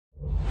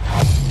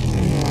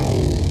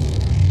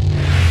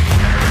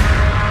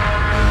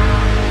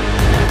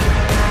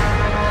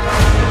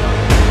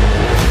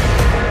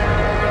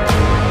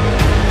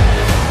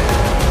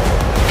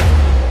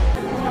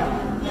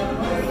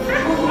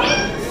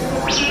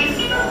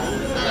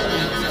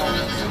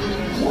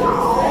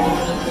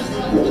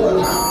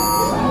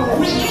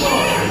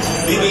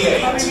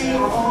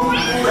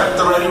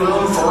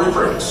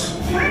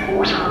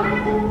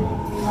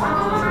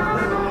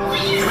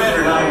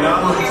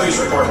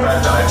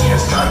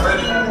It's carpet.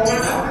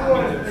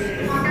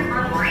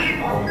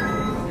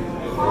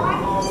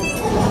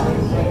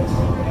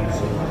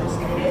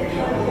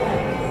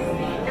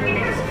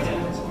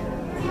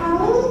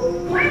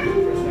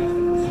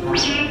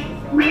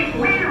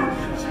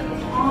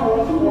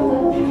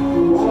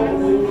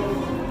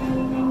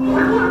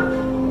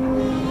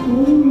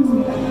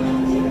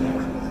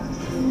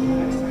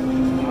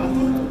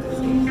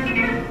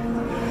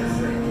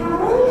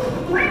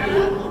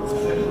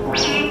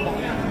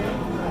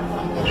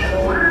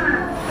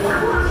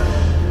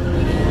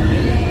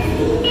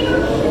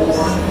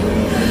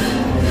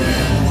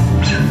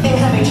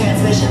 Incoming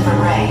transmission from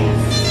Ray.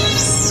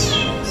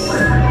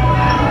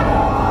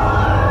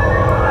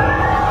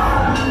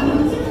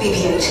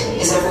 BB-8,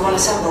 is everyone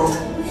assembled?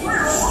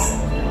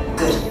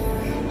 Good.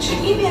 Should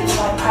you be in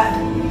flight prep?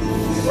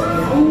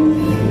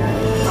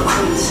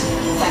 Recruits,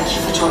 thank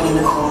you for joining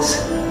the cause.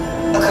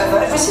 A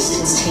covert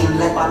resistance team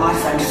led by my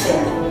friend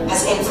Finn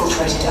has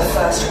infiltrated a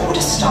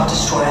First-Order Star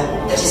Destroyer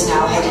that is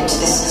now headed to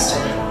this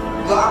system.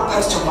 Your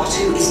outpost on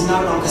Batu is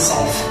no longer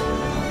safe.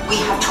 We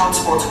have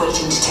transports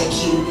waiting to take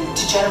you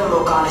to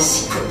General Organa's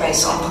secret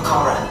base on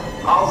Pakara.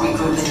 I'll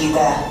regroup with you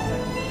there.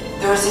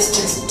 The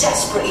Resistance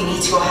desperately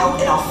needs your help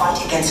in our fight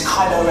against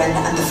Kylo Ren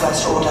and the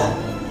First Order.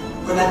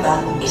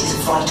 Remember, it is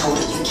vital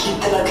that you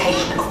keep the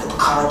location of the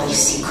Pakara base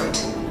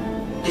secret.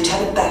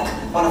 Lieutenant Beck,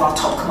 one of our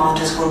top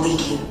commanders, will lead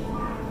you.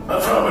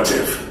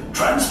 Affirmative.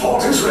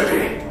 Transport is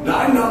ready.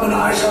 9-Num and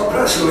I shall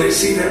personally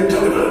see them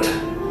delivered.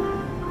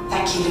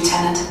 Thank you,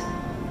 Lieutenant.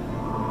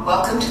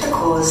 Welcome to the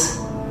cause.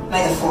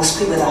 May the Force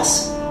be with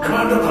us.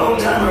 Commander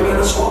Poltam and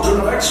a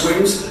squadron of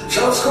X-Wings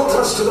shall escort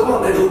us to the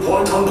rendezvous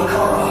point on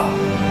Pakara.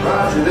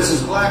 Roger, this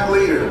is Black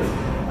Leader.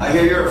 I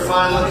hear you're a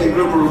fine-looking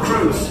group of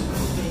recruits.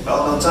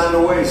 Well, no time to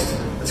waste.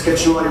 Let's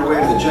get you on your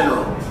way to the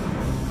General.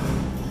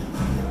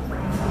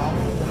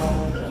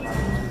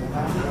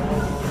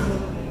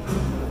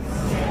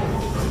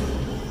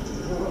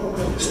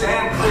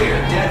 Stand clear.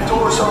 Deck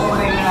doors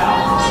opening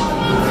now.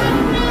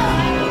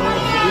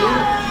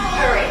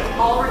 Hurry.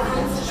 All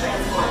recruits to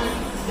transport.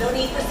 No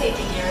need for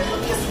safety gear. It'll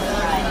be a slow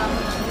ride.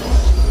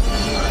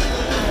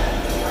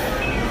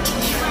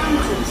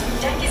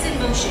 Deck is in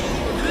motion.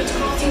 Recruits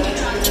crossing to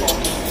transport.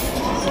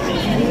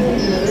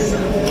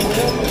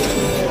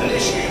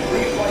 Initiate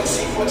pre-flight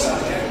sequence on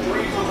Deck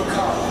 3 for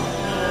Pakara.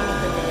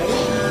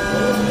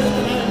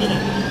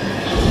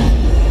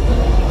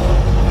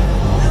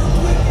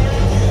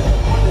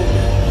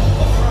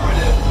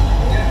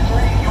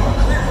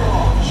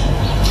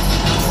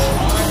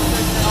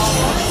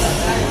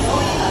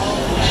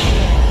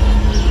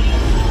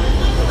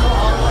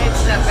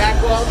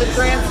 All the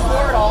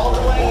transport all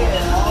the way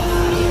in.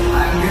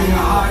 I'm getting a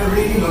high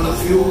reading on the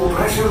fuel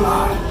pressure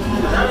line.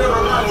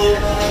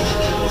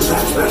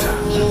 That's better.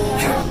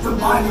 Check the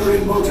binary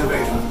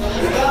motivator.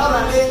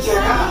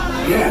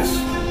 Yes,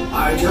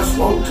 I just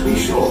want to be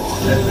sure.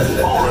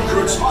 All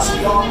recruits must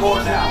be on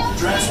board now.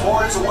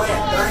 Transport is away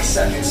in 30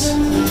 seconds.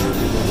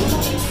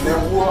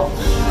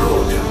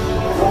 Good.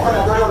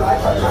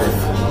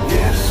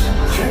 Yes,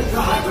 check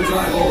the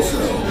hyperdrive also.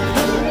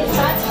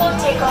 Transport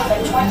takeoff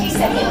in 20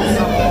 seconds.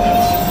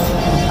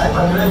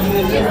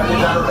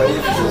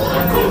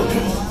 Good.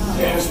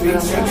 Airspeed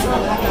central.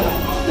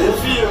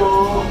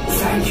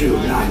 Thank you,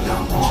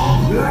 9-Num.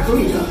 Black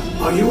Leader,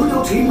 are you and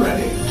your team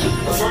ready?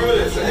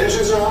 Affirmative. The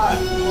engines are hot.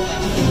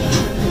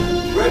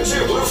 Red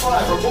 2, Blue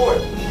 5, report.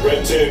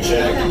 Red 2,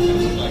 check.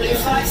 Blue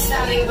 5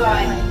 standing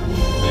by.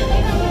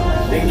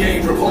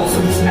 Engage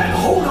repulsors and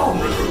hold on,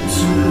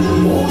 recruits.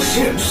 All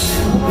ships,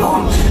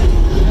 launch.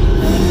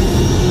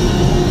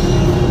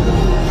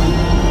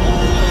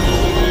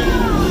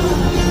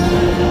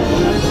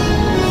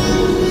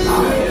 I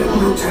am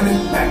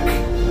Lieutenant Beck.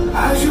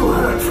 As you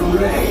heard from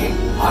Ray,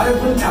 I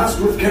have been tasked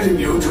with getting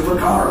you to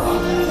Pakara.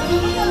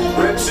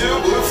 Red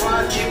 2, Blue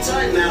 5, keep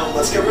tight now.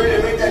 Let's get ready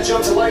to make that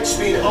jump to light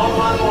speed on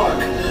my mark.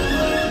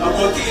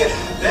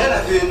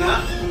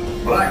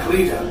 Black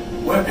Leader,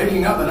 we're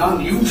picking up an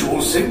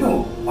unusual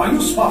signal. Are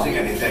you spotting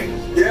anything?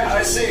 Yeah,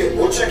 I see it.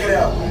 We'll check it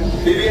out.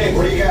 BB-8,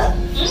 what do you got?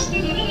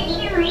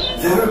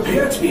 There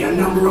appear to be a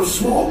number of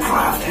small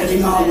craft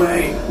heading our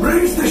way.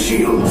 Raise the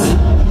shields.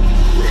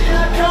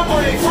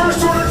 Company,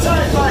 First Order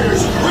TIE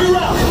Fighters.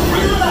 Reroute!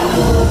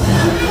 Reroute!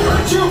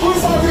 Red 2, Blue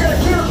 5, we got a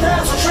clear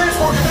path so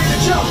transport can make the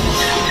jump.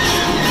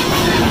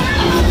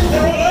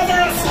 They're all over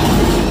us!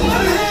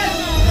 I'm ahead!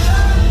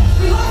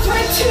 We lost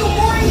Red 2,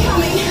 more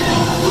incoming.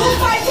 Blue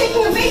 5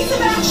 taking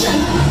evasive action.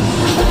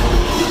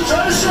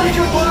 Try to shake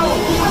him, Blue!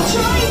 I'm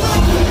trying.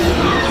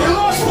 We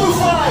lost Blue 5!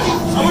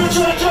 I'm gonna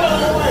try to cut out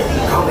of the way!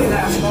 Copy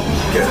that.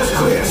 Get us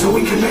clear so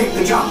we can make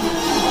the jump. Be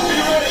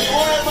ready, you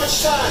won't have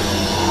much time.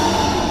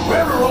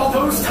 Where are all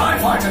those TIE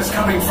fighters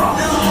coming from?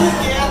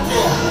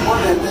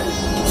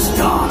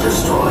 Star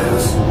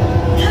Destroyers.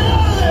 Get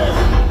out of there!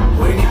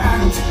 We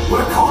can't.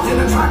 We're caught in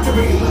a tractor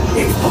beam.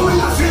 It's pulling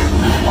us in.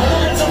 I'll go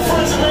get some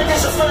friends and make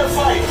us a fair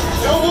fight.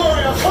 Don't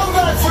worry, I'll come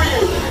back for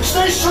you.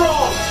 Stay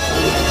strong.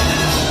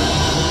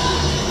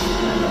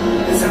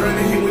 Is there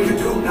anything we can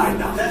do,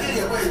 9-Num?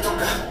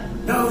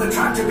 No, the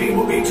tractor reactor beam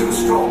will be too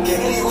strong.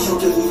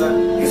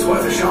 It's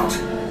worth a shot.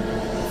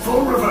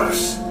 Full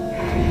reverse.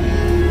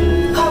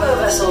 Cargo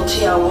vessel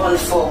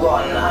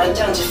TR-141,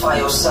 identify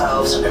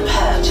yourselves and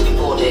prepare to be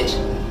boarded.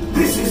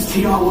 This is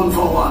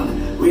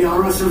TR-141. We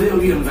are a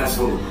civilian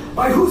vessel.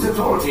 By whose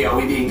authority are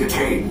we being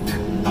detained?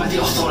 By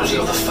the authority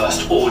of the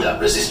First Order,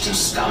 Resistance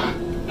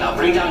scum. Now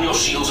bring down your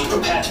shields and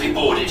prepare to be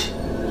boarded.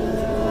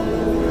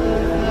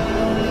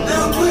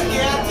 Now quick,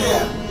 get out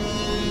there!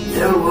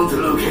 They'll want the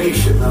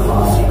location of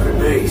our secret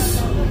base.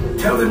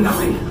 Tell them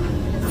nothing.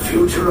 The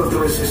future of the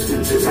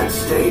Resistance is at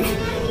stake.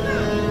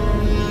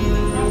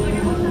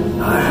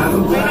 I have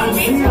a bad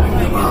feeling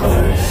about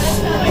this.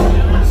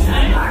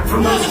 Stand back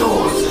from those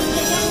doors.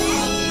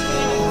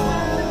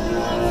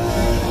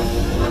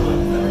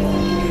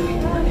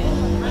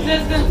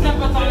 Resistance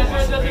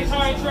sympathizers, this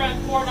entire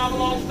transport now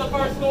belongs to the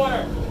First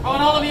Order. I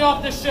want all of you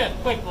off the ship,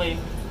 quickly.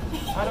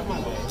 Out of my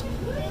way.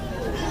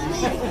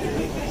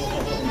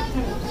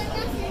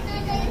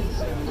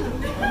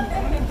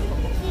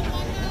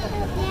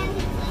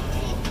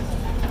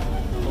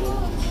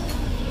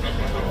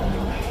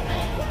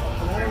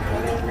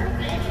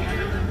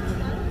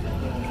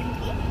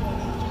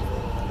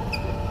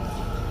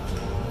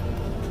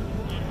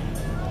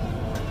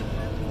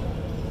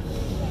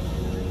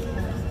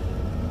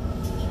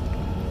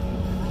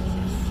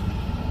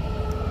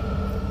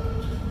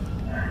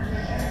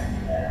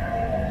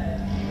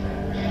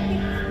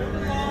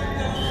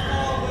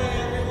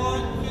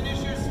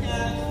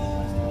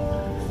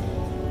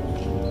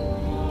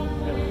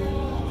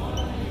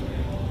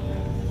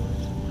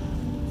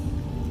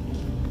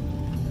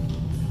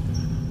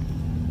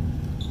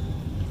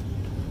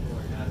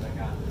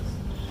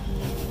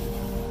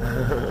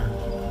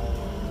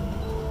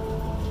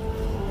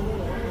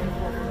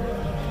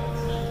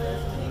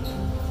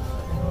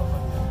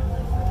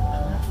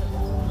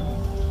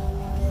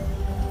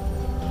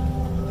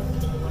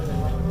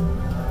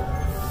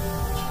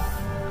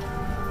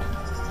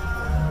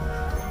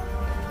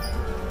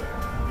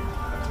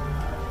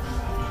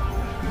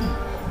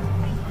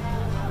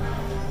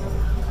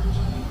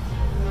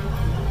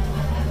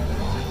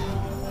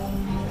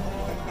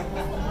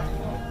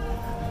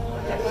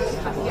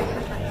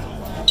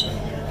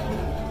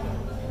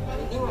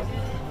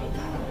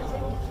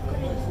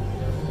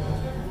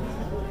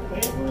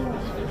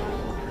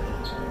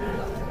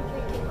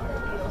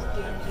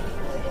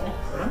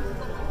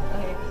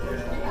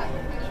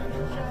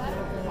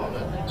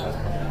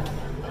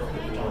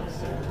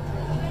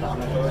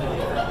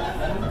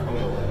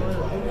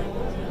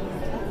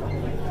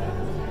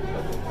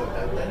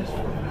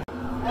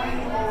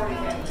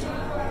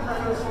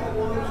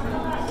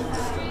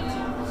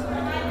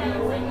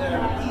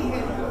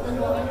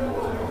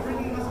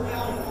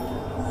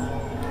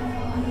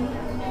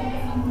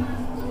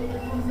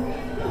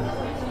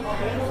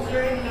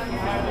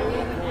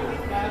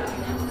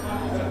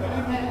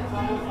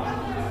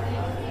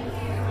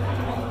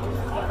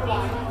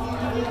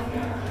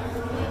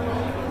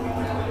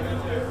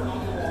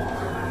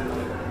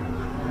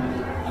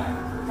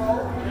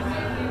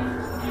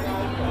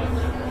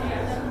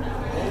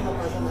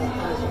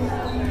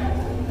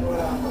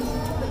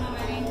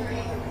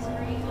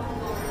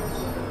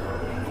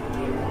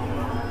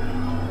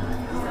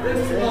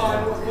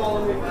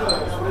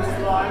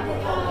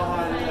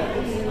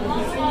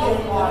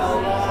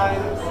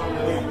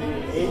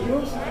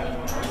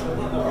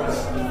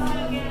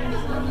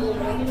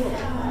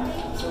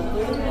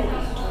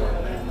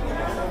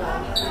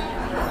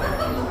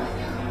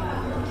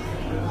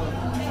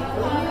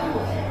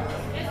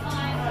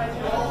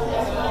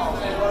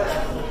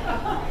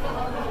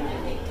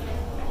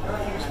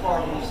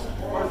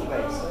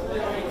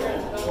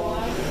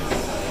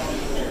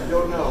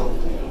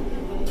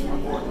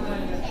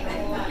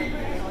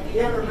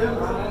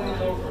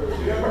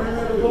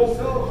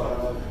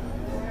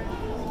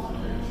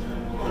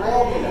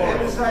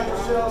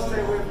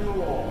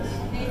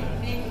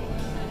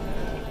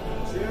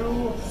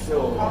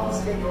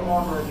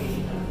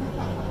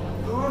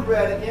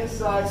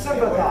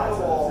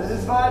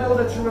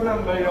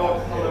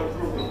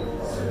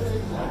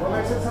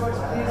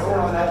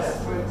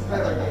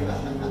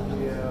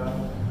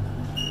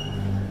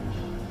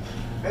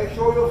 Make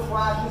sure your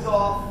flash is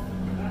off.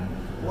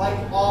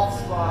 Light off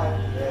slide.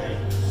 There.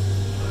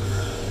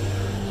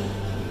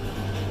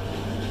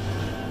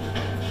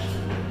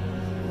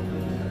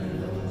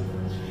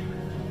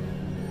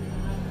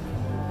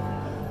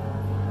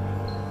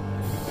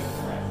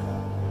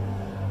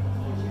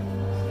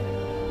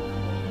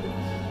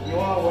 You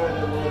are wearing a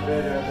little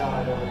bit of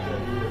died over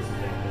 30 years.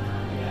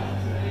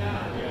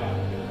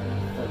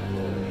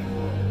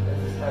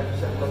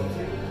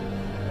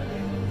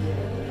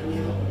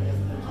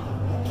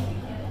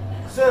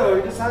 So,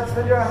 you decide to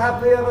spend your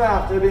happily ever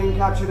after being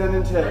captured and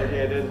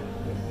interrogated.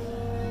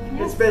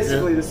 It's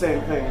basically the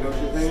same thing, don't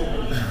you think?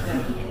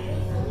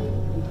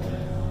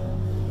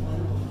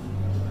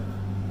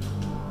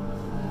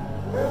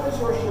 Where was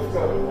your ship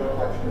going when you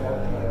actually had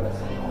the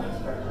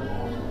spectrum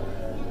on?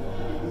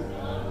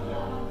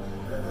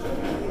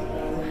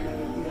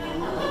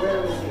 Where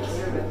was it?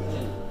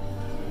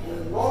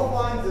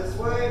 lines this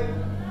way.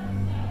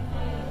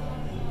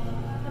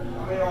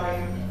 How many are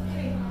you?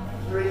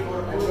 3,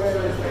 go to blue,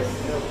 turn face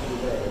me.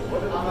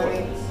 How many?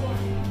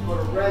 Go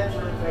to red,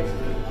 turn face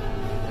me.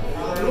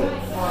 How many?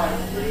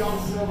 5. 3 on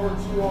silver,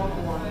 2 on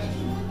orange.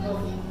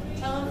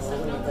 Tell him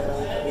something.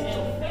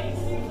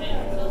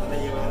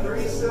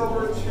 3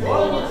 silver, 2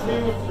 on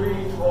 2,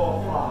 3,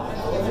 4, 5.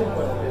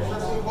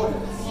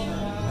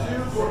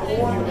 2 for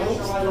orange.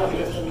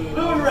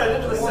 Blue and red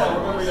into the center.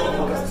 Remember your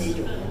focus.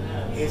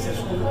 Ese es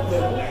un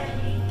juego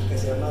que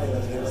se llama de la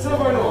Tierra.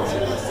 Silver and orange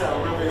into the center.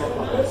 Remember your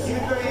focus. You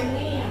 3.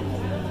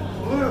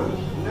 Blue.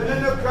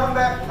 No, come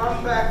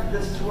back.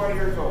 This is where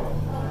you're going.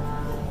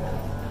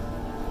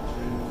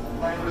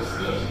 Line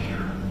receive.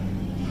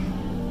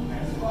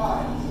 Next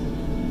 5.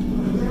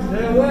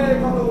 Stay away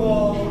from the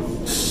walls.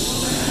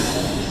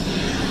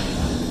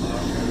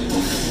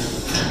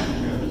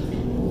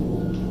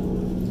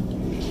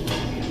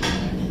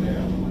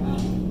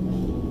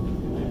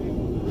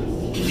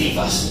 Leave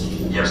us.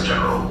 Yes,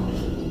 General.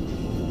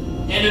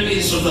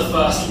 Enemies of the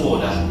First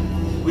Order,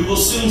 we will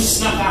soon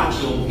snuff out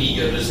your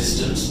meager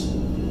resistance.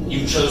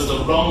 You chose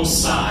the wrong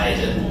side,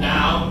 and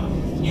now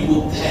you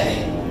will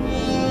pay.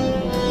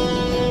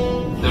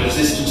 The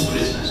Resistance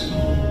prisoners.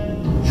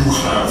 You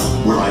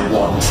have what I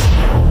want.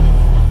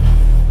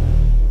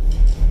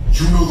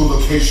 You know the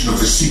location of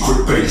the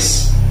secret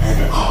base,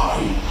 and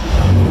I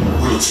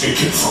will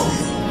take it from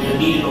you. We are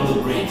needed on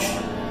the bridge.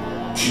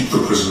 Keep the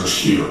prisoners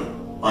here.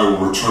 I will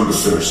return to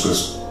finish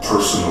this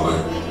personally.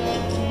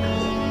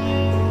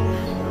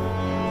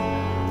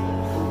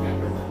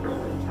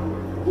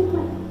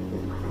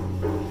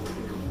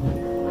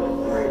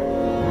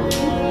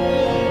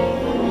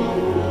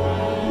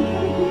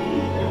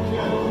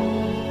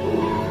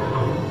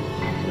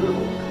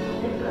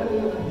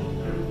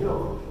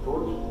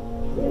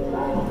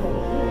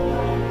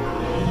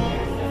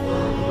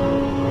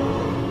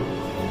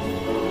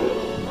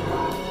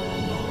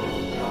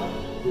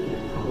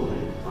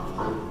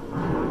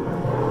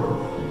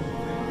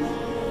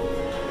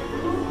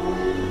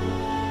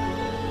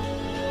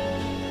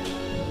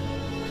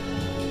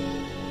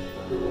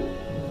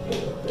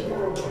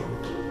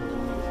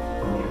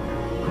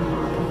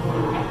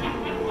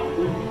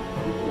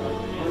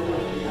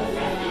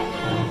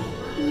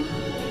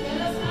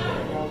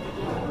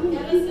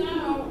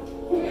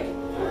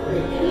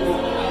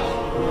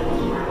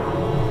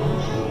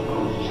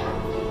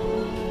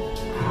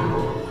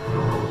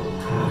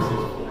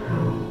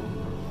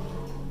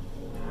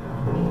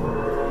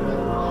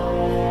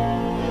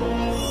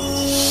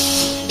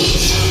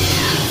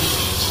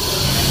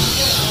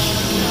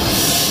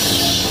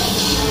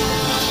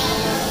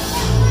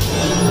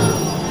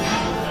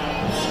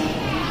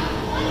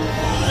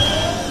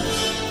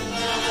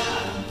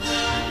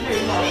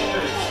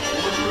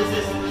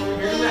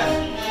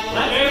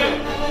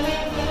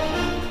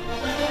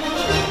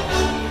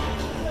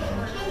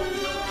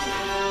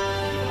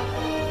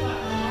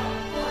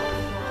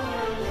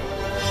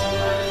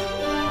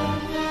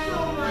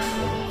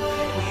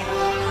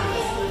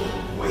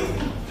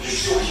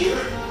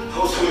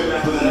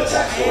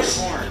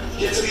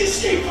 Get to the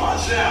escape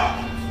pods now.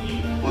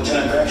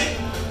 Lieutenant Beck,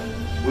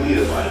 we need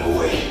to find him a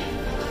way.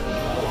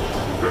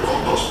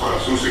 Reportos para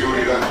su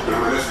seguridad.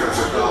 Permanezcan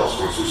sentados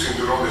con su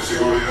cinturón de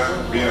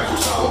seguridad bien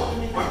ajustado.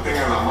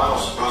 Mantengan las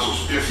manos,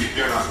 brazos, pies y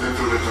piernas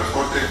dentro del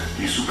transporte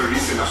y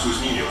supervisen a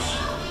sus niños.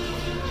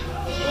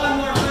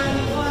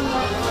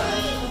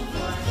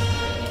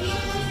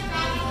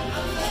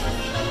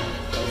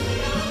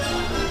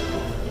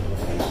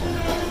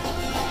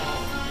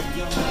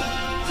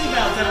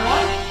 Seatbelts,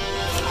 everyone.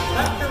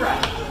 Left to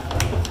right.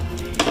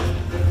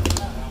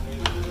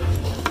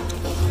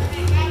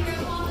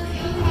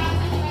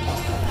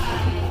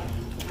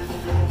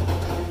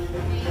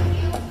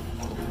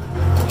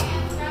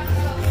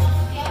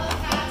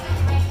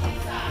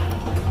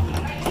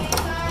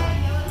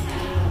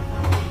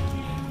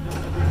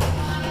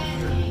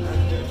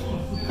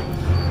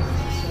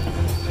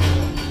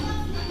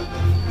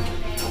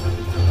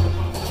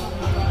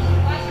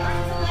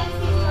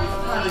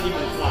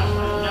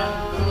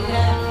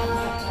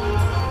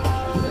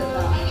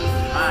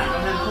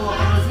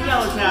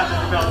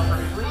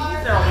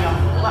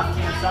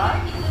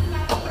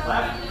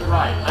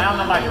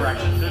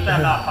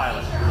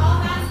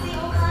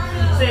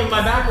 Same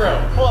my back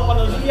row. Pull up on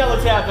those yellow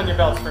tabs on your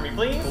belts for me,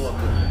 please.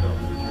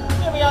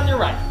 Give me on your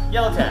right.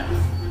 Yellow tab.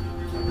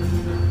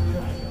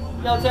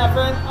 Yellow tab,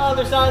 friend.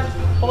 Other side.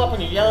 Pull up on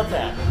your yellow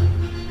tab.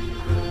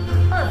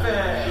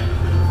 Perfect.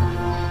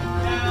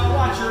 Now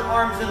watch your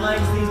arms and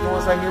legs. These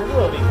doors right here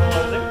will be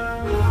closing.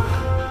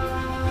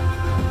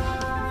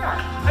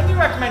 Alright. I do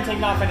recommend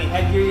taking off any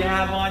headgear you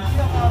have on. You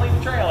don't want to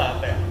leave a trail out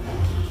there.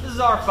 This is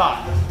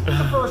R5. The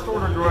First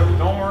Order droid,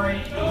 don't worry,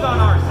 he's on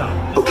our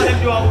side. Just let him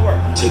do all the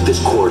work. Take this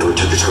corridor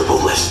to the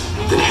turbo lift,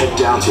 then head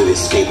down to the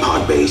escape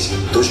pod base.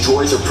 Those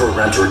droids are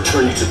programmed to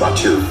return you to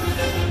Batu.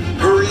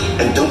 Hurry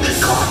and don't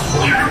get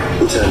caught.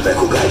 Lieutenant Beck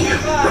will guide you.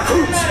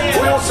 Recruits,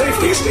 for your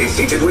safety, stay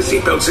seated with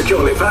seatbelts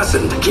securely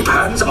fastened. Keep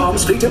hands,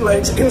 arms, feet, and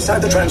legs inside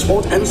the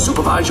transport and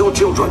supervise your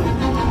children.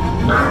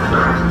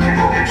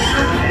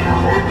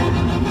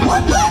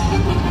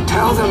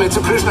 Tell them it's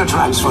a prisoner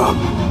transfer.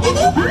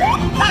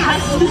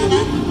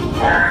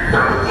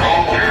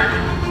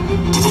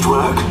 Did it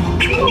work?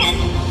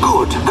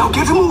 Good. Now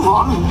get a move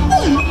on.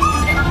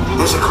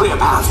 There's a clear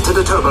path to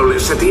the turbo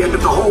lifts at the end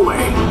of the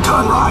hallway.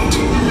 Turn right.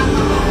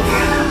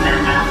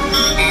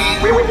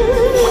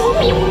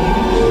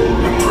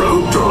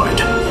 Probe droid.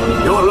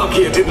 You're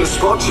lucky it didn't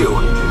spot you.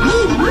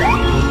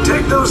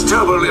 Take those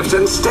turbo lifts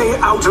and stay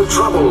out of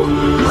trouble.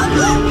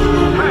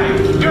 Hey,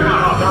 you're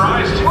not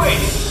authorized. Wait,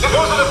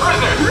 those are the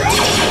prisoners.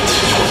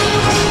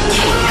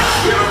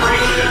 We have a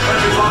break in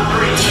country block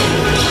 3.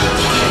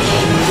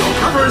 Your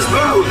cover is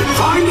blown.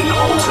 Find an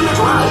alternate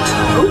route.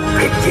 Who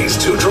picked these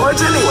two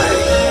droids anyway?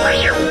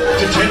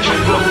 Detention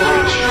block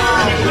breach.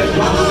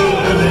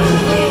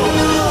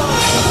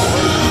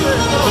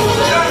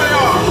 There they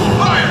are!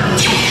 Fire!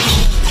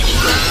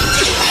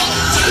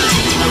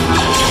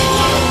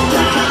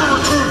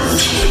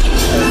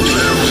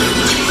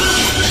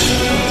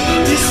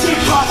 These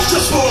escape pods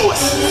just below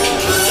us.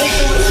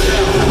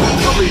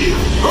 Cover you.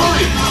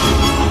 Hurry!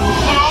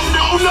 Oh,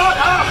 no, not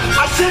up!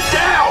 I said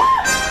down!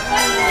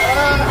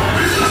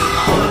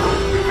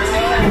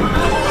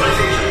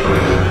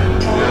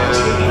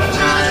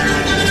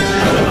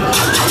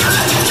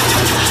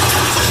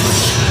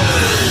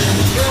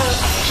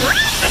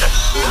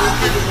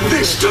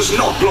 This does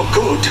not look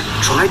good.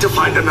 Try to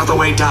find another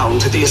way down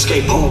to the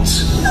escape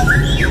pods.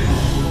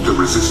 The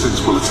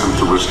Resistance will attempt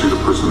to rescue the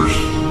prisoners.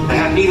 They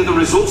have neither the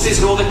resources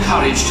nor the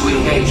courage to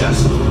engage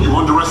us. You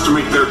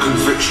underestimate their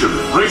conviction.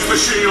 Raise the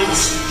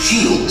shields!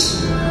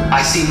 Shields?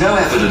 I see no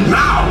evidence.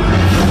 Now!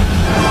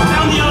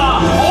 Sound the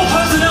alarm! All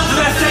personnel to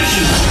their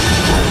stations!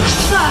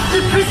 Sir,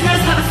 the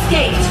prisoners have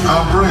escaped.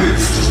 How brave,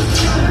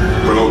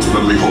 but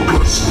ultimately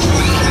hopeless.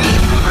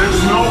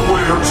 There's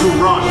nowhere to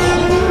run.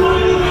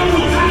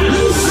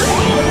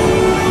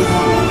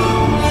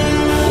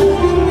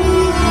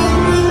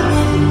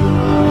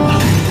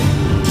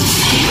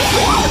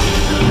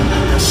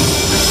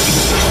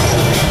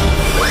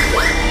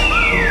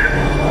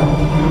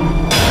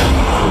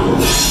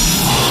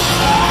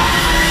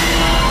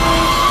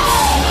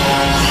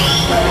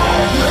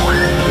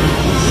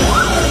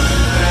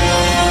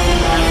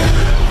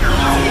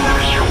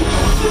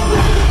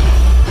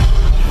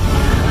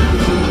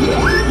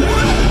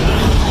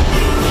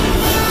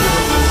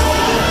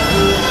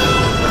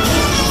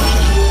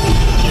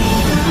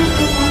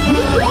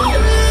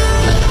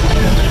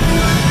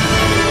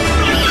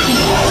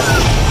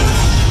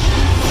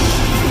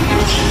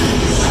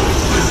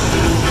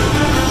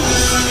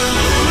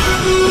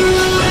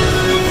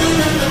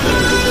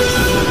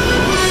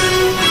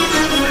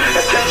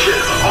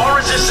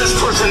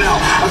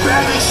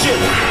 Abandoned ship!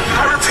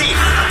 I repeat,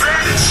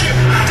 abandoned ship!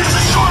 This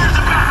destroyer's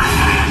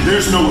aback!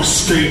 There's no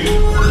escape.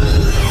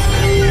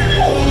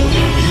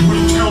 You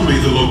will tell me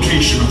the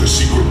location of the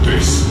secret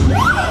base,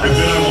 and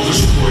then I will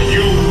destroy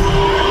you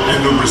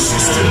and the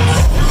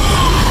Resistance.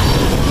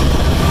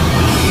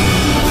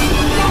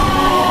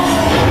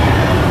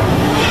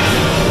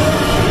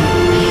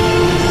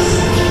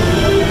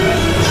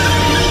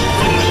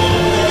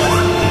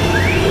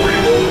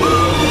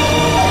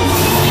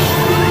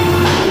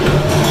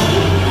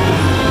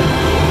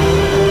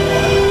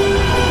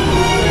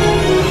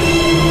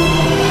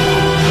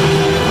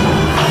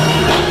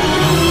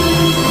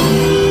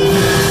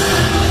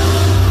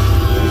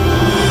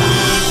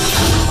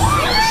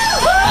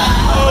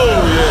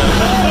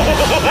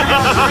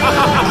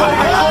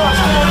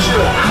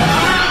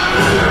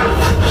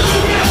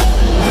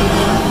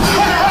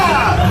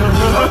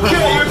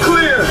 Okay, you're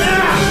clear!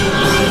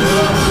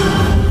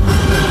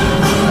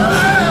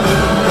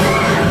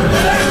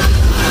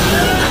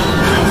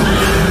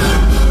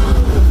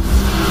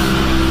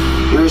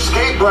 Your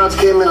escape pods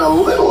came in a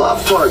little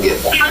off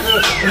target.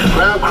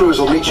 Ground crews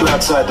will meet you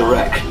outside the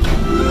wreck.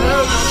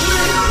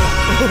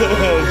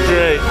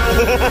 Great.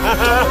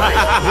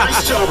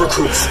 Nice job,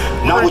 recruits.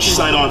 Not what you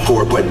signed on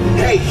for, but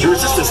hey, you're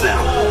Resistance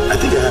now. I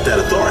think I have that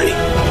authority.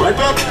 Right,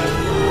 Beck?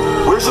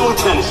 Where's the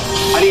lieutenant?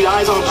 I need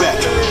eyes on Beck.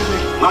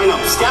 Line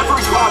up. Scan for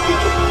respawn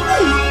beacon.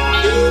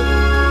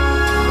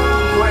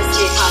 4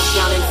 escape pods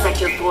down in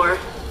Sector 4.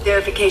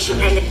 Verification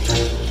pending.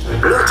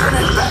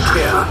 Lieutenant Beck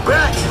here.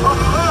 Beck!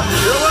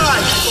 You're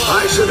alive!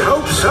 I should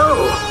hope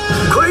so.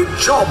 Great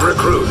job,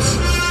 recruits.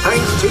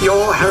 Thanks to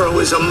your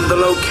heroism, the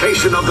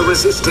location of the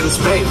Resistance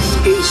base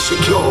is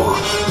secure.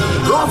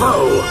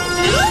 Bravo!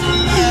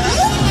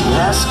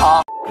 Yes,